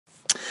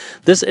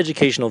This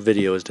educational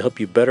video is to help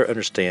you better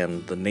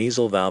understand the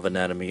nasal valve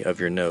anatomy of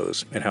your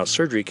nose and how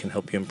surgery can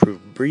help you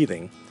improve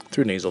breathing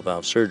through nasal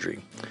valve surgery.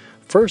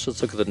 First,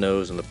 let's look at the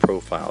nose in the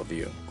profile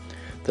view.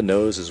 The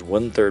nose is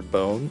 1/3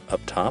 bone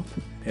up top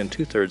and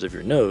 2/3 of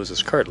your nose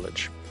is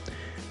cartilage.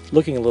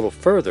 Looking a little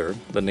further,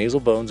 the nasal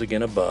bones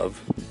again above,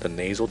 the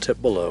nasal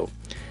tip below,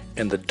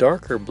 and the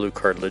darker blue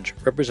cartilage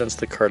represents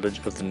the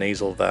cartilage of the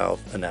nasal valve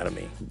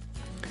anatomy.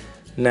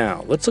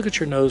 Now, let's look at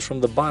your nose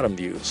from the bottom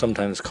view,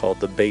 sometimes called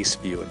the base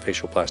view in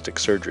facial plastic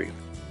surgery.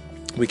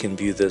 We can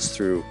view this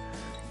through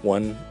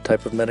one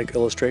type of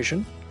medical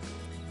illustration.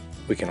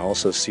 We can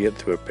also see it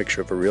through a picture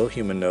of a real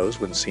human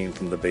nose when seen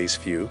from the base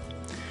view.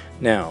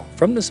 Now,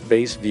 from this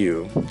base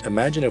view,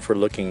 imagine if we're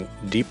looking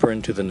deeper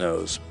into the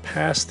nose,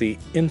 past the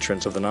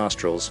entrance of the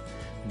nostrils,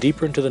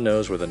 deeper into the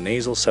nose where the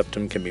nasal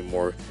septum can be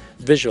more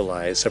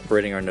visualized,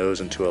 separating our nose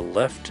into a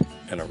left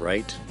and a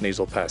right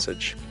nasal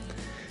passage.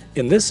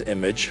 In this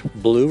image,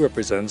 blue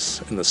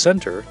represents in the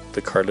center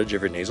the cartilage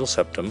of your nasal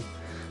septum.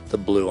 The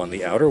blue on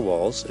the outer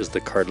walls is the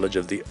cartilage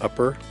of the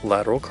upper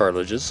lateral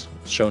cartilages,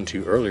 shown to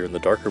you earlier in the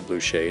darker blue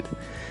shade,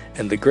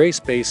 and the gray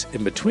space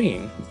in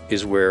between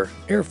is where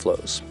air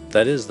flows.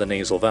 That is the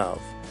nasal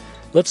valve.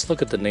 Let's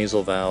look at the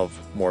nasal valve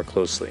more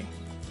closely.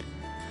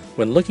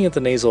 When looking at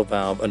the nasal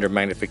valve under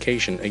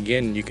magnification,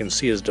 again you can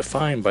see it's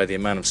defined by the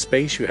amount of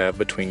space you have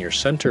between your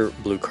center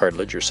blue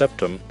cartilage, your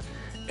septum,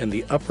 and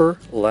the upper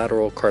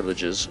lateral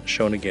cartilages,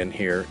 shown again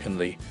here in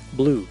the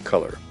blue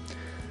color.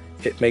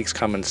 It makes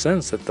common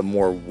sense that the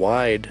more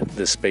wide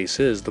this space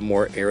is, the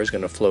more air is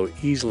going to flow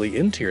easily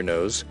into your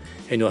nose,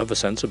 and you'll have a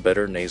sense of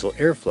better nasal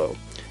airflow.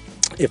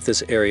 If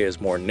this area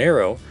is more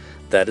narrow,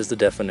 that is the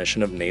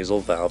definition of nasal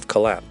valve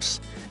collapse,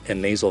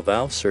 and nasal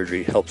valve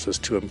surgery helps us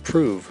to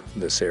improve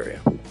this area.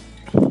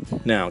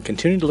 Now,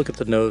 continuing to look at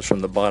the nose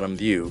from the bottom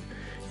view,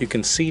 you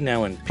can see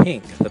now in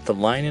pink that the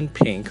line in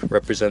pink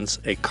represents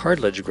a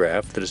cartilage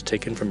graft that is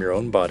taken from your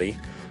own body,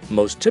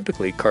 most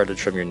typically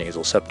cartilage from your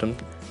nasal septum,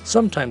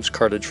 sometimes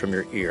cartilage from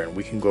your ear, and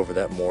we can go over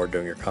that more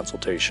during your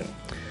consultation.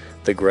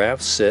 The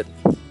grafts sit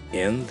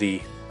in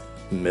the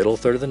middle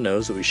third of the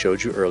nose that we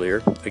showed you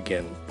earlier,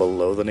 again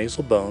below the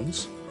nasal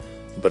bones,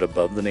 but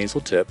above the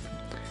nasal tip,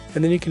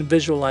 and then you can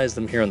visualize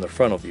them here in the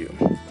frontal view.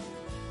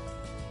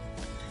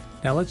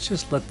 Now let's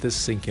just let this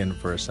sink in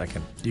for a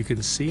second. You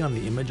can see on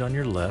the image on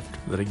your left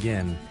that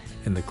again,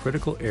 in the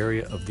critical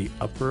area of the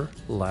upper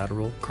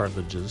lateral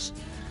cartilages,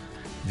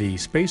 the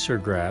spacer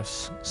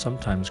grafts,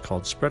 sometimes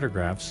called spreader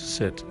grafts,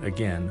 sit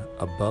again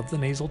above the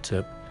nasal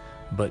tip,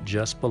 but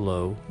just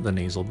below the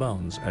nasal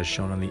bones, as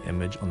shown on the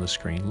image on the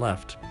screen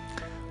left.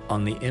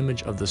 On the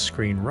image of the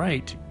screen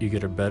right, you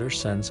get a better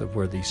sense of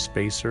where the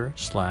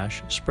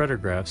spacer/spreader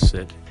grafts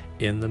sit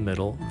in the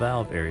middle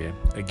valve area.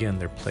 Again,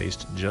 they're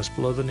placed just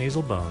below the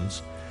nasal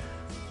bones,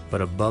 but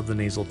above the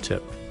nasal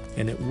tip,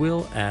 and it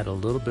will add a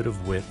little bit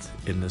of width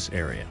in this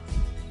area.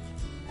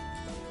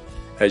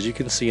 As you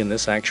can see in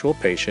this actual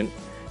patient,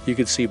 you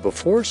could see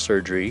before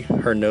surgery,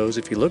 her nose,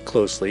 if you look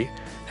closely,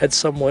 had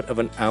somewhat of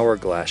an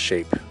hourglass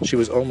shape. She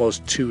was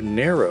almost too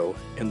narrow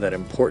in that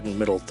important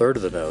middle third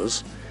of the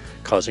nose,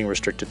 causing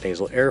restricted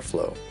nasal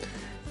airflow.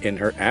 In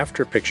her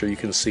after picture, you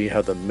can see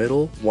how the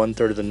middle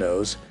 1/3 of the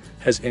nose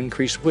has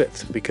increased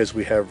width because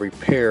we have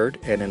repaired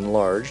and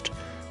enlarged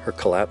her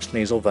collapsed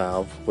nasal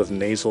valve with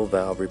nasal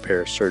valve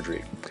repair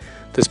surgery.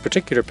 This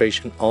particular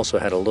patient also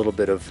had a little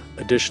bit of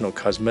additional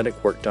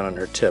cosmetic work done on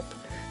her tip,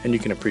 and you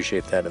can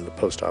appreciate that in the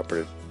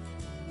post-operative.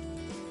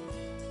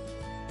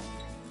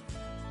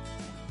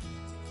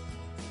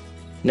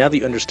 Now that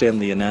you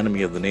understand the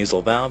anatomy of the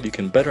nasal valve, you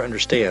can better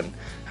understand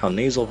how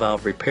nasal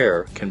valve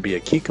repair can be a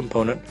key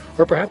component,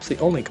 or perhaps the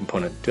only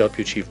component, to help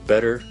you achieve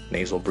better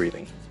nasal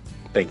breathing.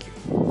 Thank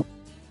you.